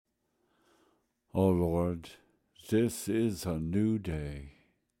O Lord, this is a new day,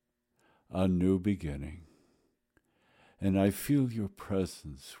 a new beginning, and I feel your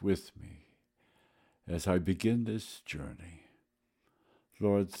presence with me as I begin this journey.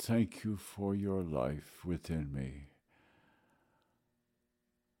 Lord, thank you for your life within me.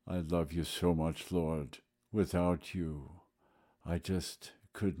 I love you so much, Lord. Without you, I just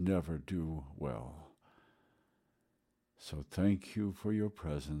could never do well. So thank you for your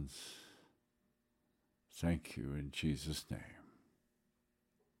presence. Thank you in Jesus' name.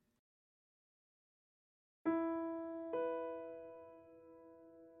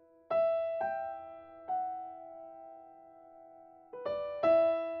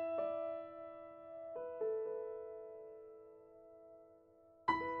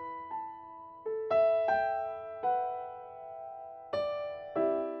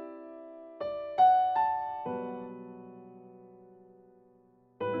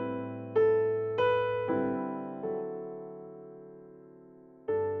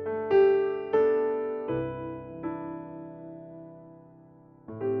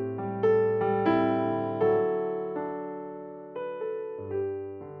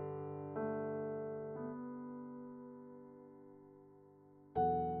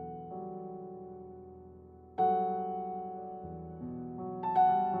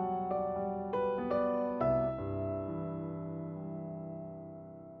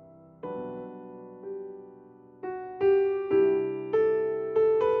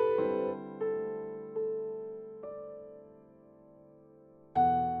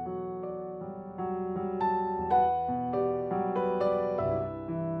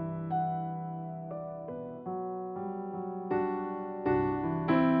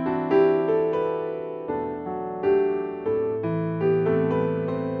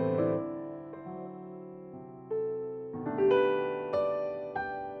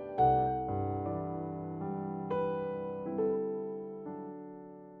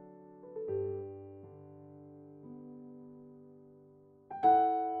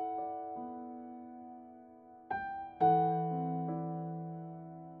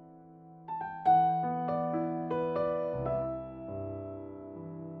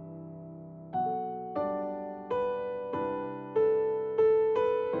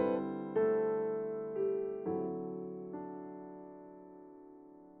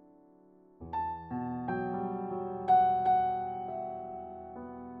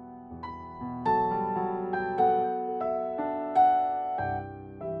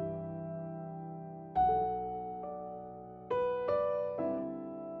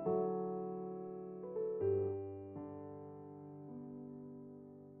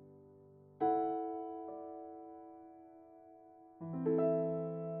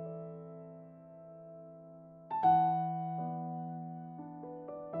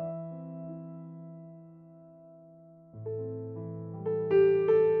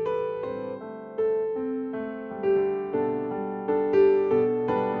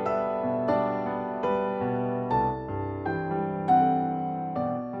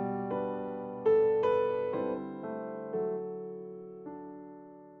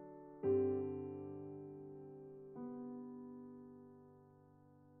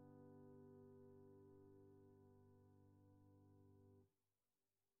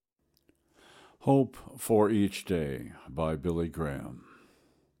 Hope for Each Day by Billy Graham.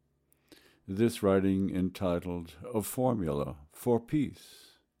 This writing entitled A Formula for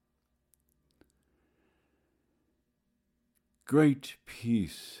Peace. Great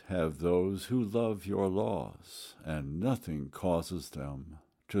peace have those who love your laws, and nothing causes them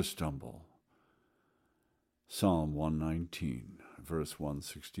to stumble. Psalm 119, verse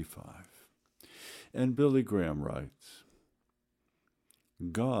 165. And Billy Graham writes,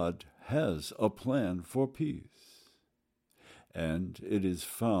 God has a plan for peace, and it is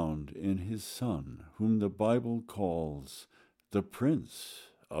found in his Son, whom the Bible calls the Prince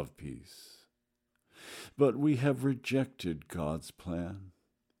of Peace. But we have rejected God's plan.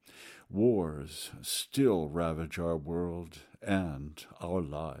 Wars still ravage our world and our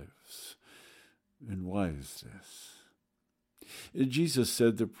lives. And why is this? Jesus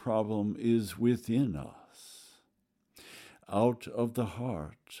said the problem is within us. Out of the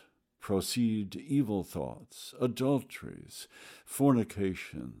heart proceed evil thoughts, adulteries,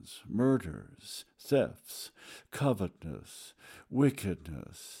 fornications, murders, thefts, covetousness,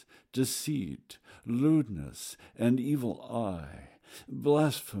 wickedness, deceit, lewdness, and evil eye,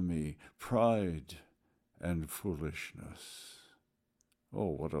 blasphemy, pride, and foolishness. Oh,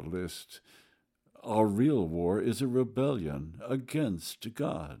 what a list! Our real war is a rebellion against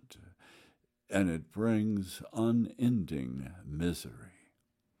God, and it brings unending misery.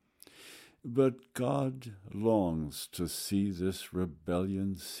 But God longs to see this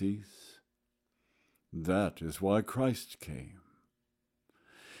rebellion cease. That is why Christ came.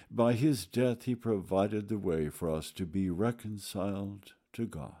 By his death he provided the way for us to be reconciled to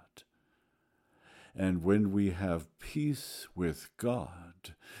God. And when we have peace with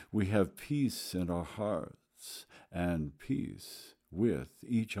God, we have peace in our hearts and peace with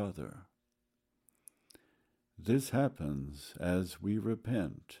each other. This happens as we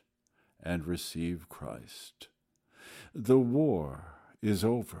repent and receive Christ. The war is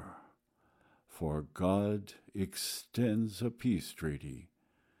over, for God extends a peace treaty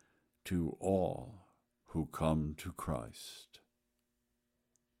to all who come to Christ.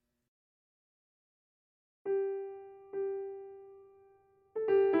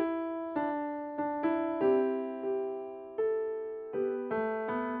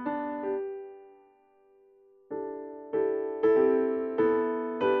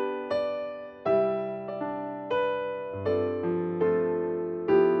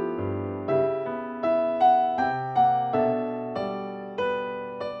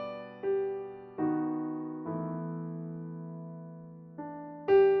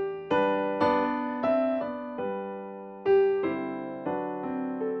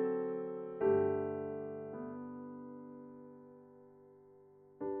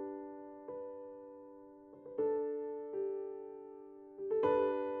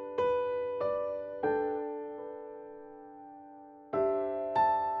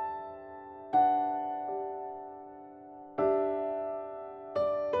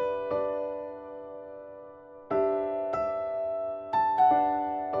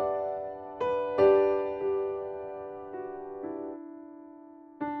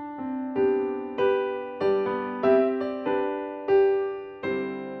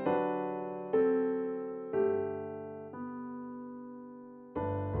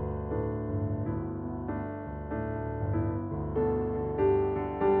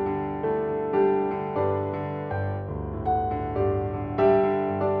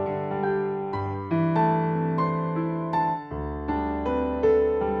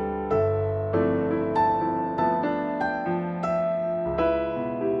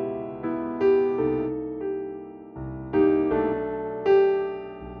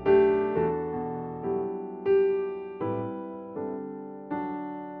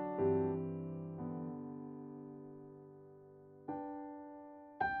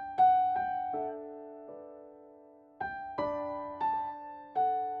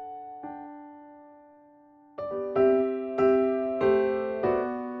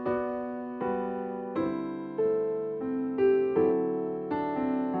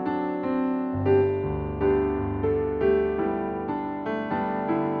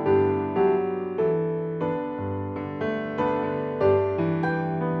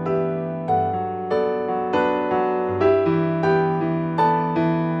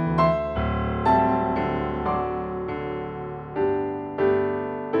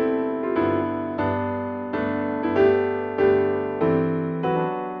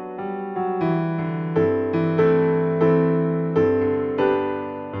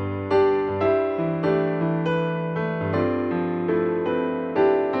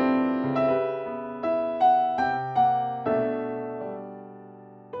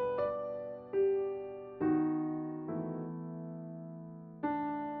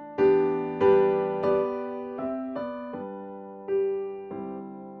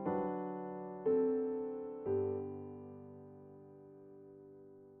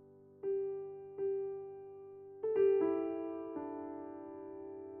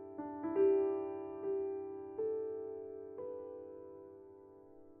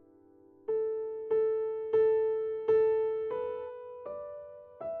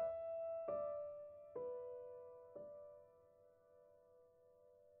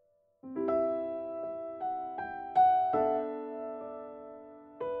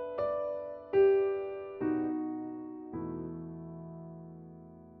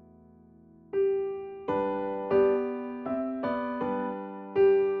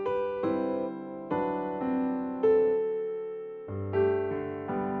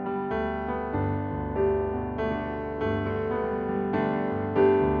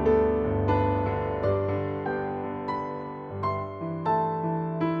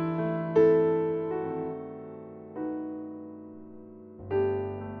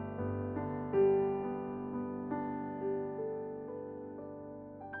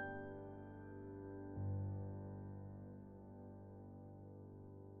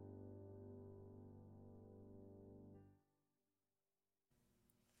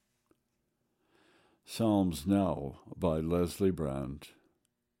 Psalms now by Leslie Brand.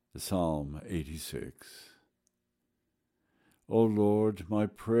 Psalm 86. O Lord, my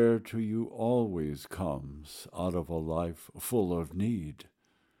prayer to you always comes out of a life full of need.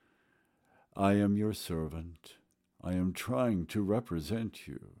 I am your servant. I am trying to represent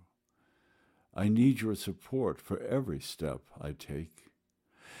you. I need your support for every step I take.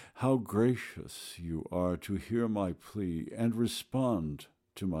 How gracious you are to hear my plea and respond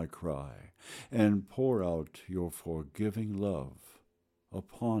to my cry, and pour out your forgiving love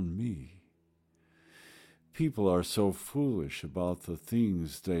upon me. People are so foolish about the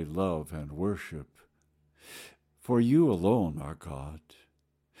things they love and worship. For you alone are God,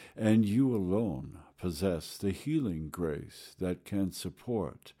 and you alone possess the healing grace that can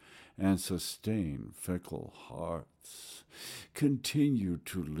support and sustain fickle hearts. Continue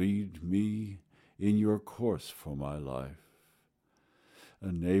to lead me in your course for my life.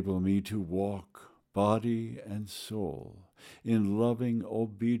 Enable me to walk, body and soul, in loving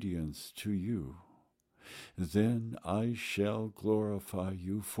obedience to you. Then I shall glorify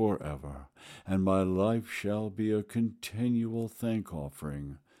you forever, and my life shall be a continual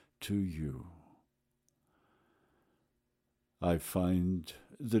thank-offering to you. I find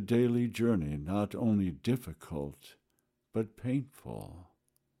the daily journey not only difficult, but painful.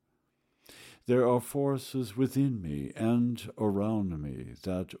 There are forces within me and around me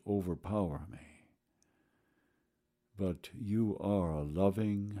that overpower me. But you are a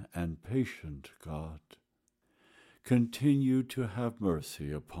loving and patient God. Continue to have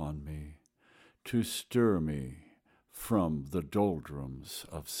mercy upon me, to stir me from the doldrums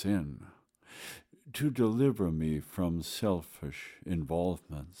of sin, to deliver me from selfish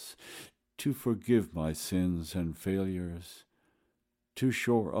involvements, to forgive my sins and failures, to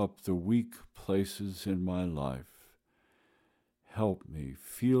shore up the weak places in my life. Help me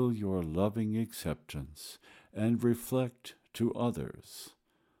feel your loving acceptance and reflect to others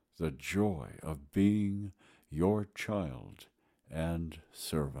the joy of being your child and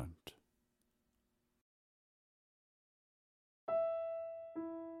servant.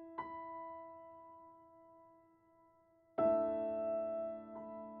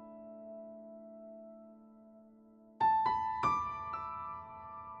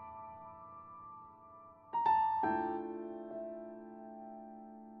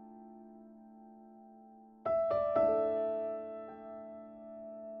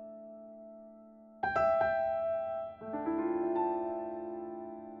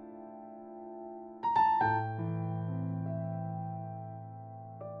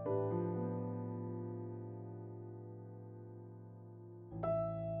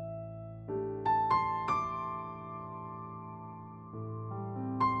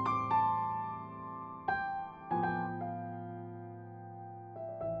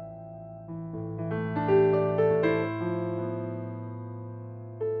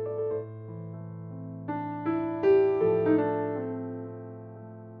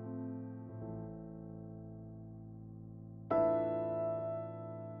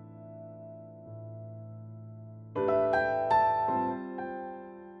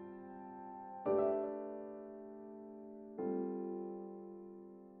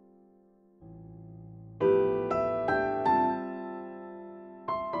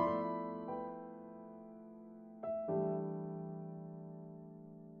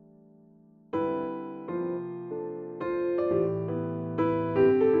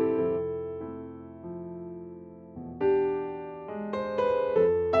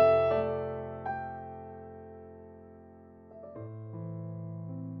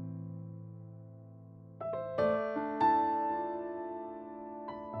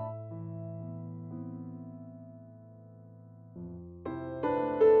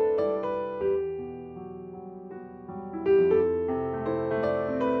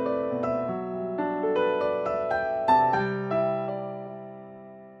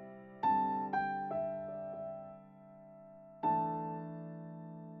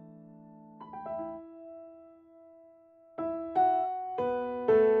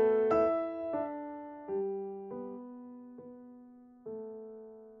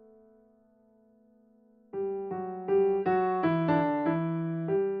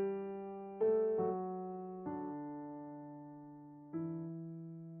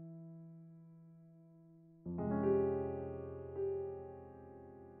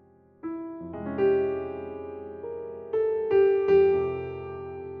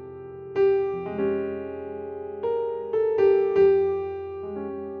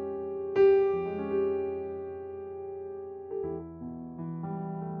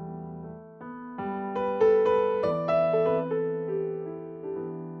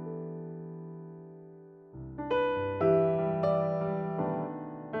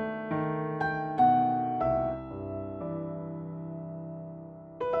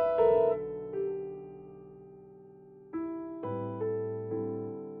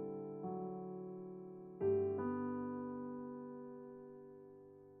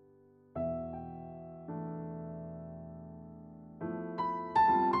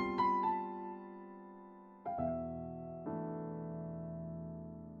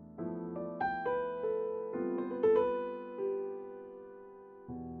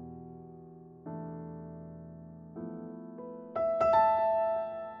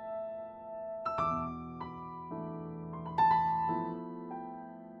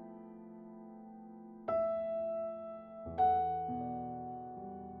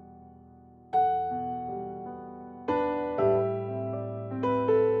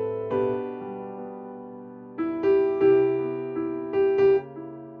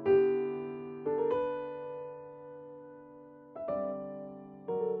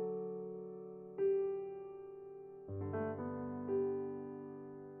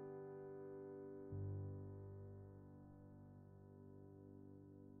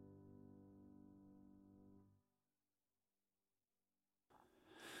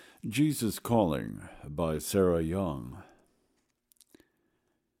 Jesus Calling by Sarah Young.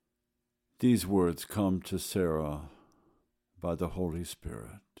 These words come to Sarah by the Holy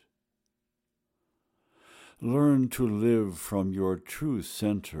Spirit. Learn to live from your true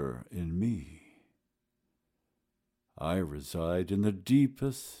center in me. I reside in the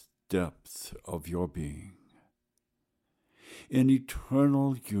deepest depth of your being, in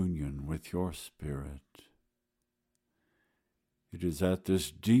eternal union with your spirit. It is at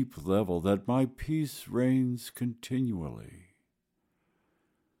this deep level that my peace reigns continually.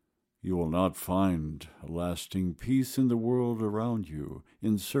 You will not find a lasting peace in the world around you,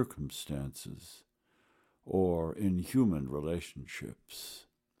 in circumstances, or in human relationships.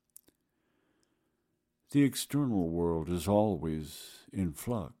 The external world is always in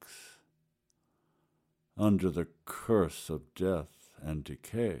flux, under the curse of death and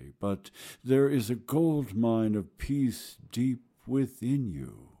decay, but there is a gold mine of peace deep within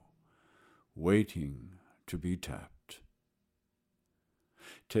you, waiting to be tapped.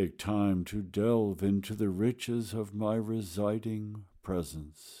 Take time to delve into the riches of my residing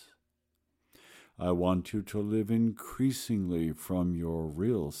presence. I want you to live increasingly from your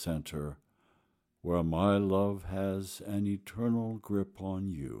real center, where my love has an eternal grip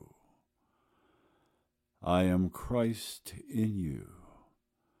on you. I am Christ in you,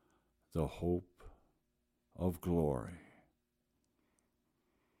 the hope of glory.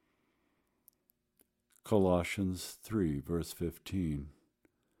 Colossians 3, verse 15.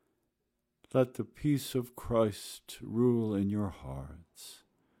 Let the peace of Christ rule in your hearts,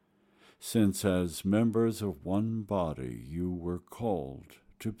 since as members of one body you were called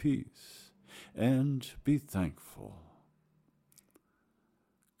to peace, and be thankful.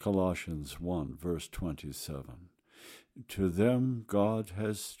 Colossians 1, verse 27. To them God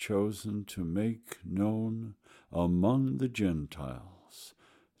has chosen to make known among the Gentiles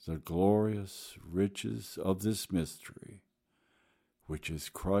the glorious riches of this mystery, which is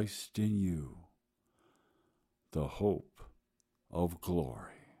Christ in you, the hope of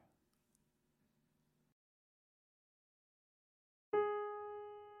glory.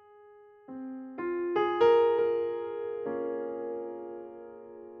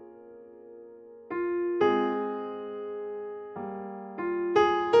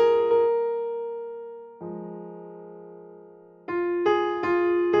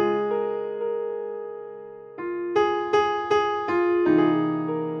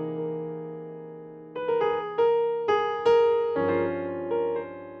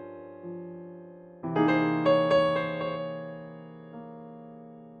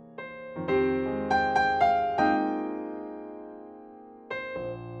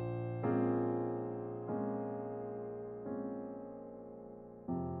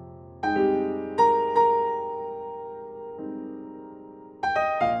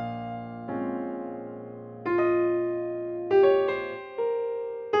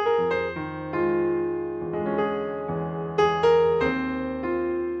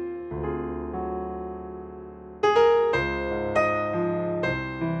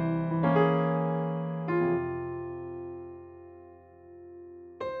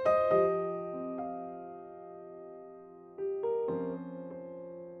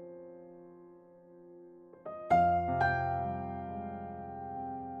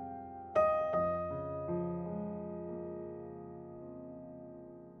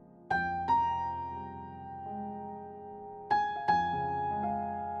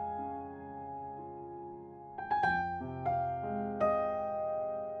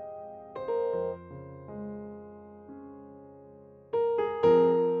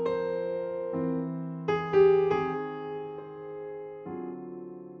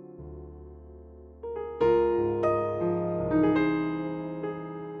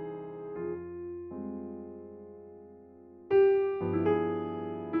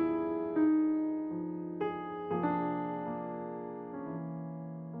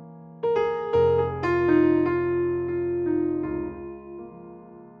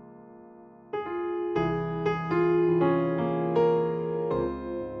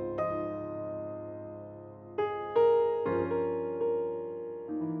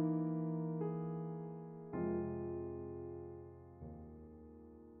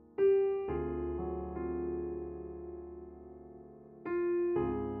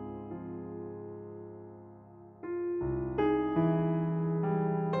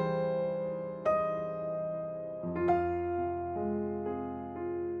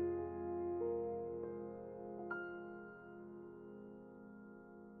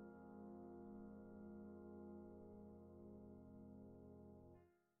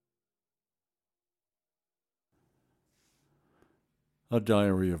 A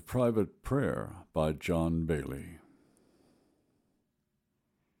Diary of Private Prayer by John Bailey.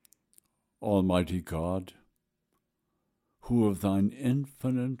 Almighty God, who of thine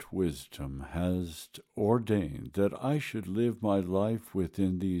infinite wisdom hast ordained that I should live my life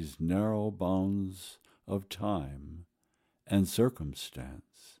within these narrow bounds of time and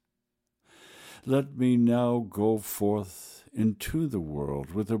circumstance, let me now go forth into the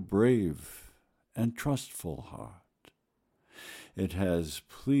world with a brave and trustful heart. It has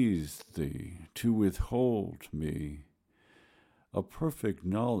pleased thee to withhold me a perfect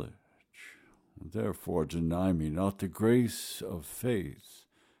knowledge. Therefore deny me not the grace of faith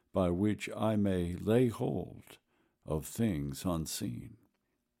by which I may lay hold of things unseen.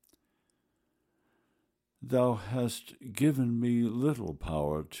 Thou hast given me little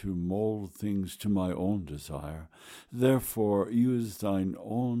power to mold things to my own desire. Therefore use thine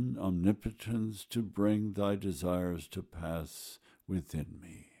own omnipotence to bring thy desires to pass within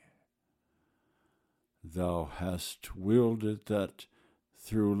me. Thou hast willed it that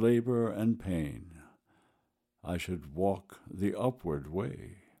through labor and pain I should walk the upward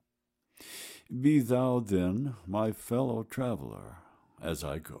way. Be thou then my fellow traveler as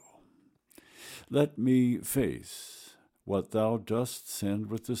I go. Let me face what thou dost send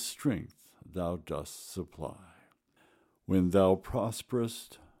with the strength thou dost supply. When thou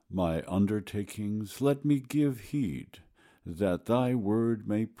prosperest my undertakings, let me give heed that thy word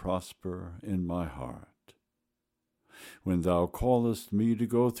may prosper in my heart. When thou callest me to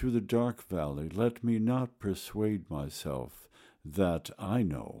go through the dark valley, let me not persuade myself that I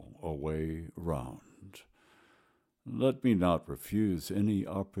know a way round. Let me not refuse any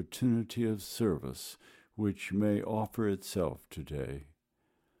opportunity of service which may offer itself today,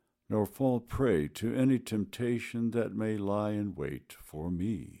 nor fall prey to any temptation that may lie in wait for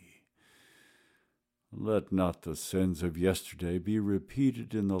me. Let not the sins of yesterday be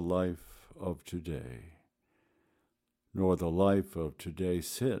repeated in the life of today, nor the life of today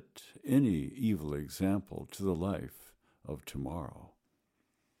set any evil example to the life of tomorrow.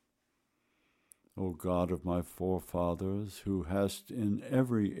 O God of my forefathers, who hast in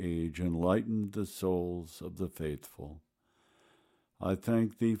every age enlightened the souls of the faithful, I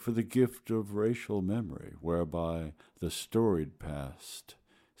thank thee for the gift of racial memory, whereby the storied past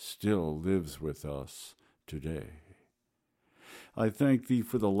still lives with us today. I thank thee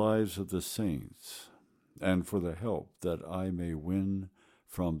for the lives of the saints, and for the help that I may win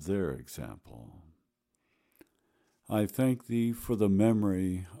from their example. I thank thee for the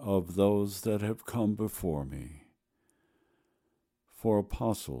memory of those that have come before me, for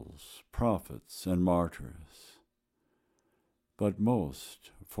apostles, prophets, and martyrs, but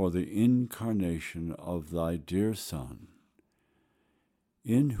most for the incarnation of thy dear Son,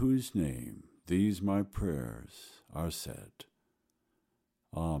 in whose name these my prayers are said.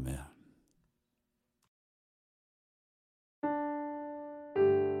 Amen.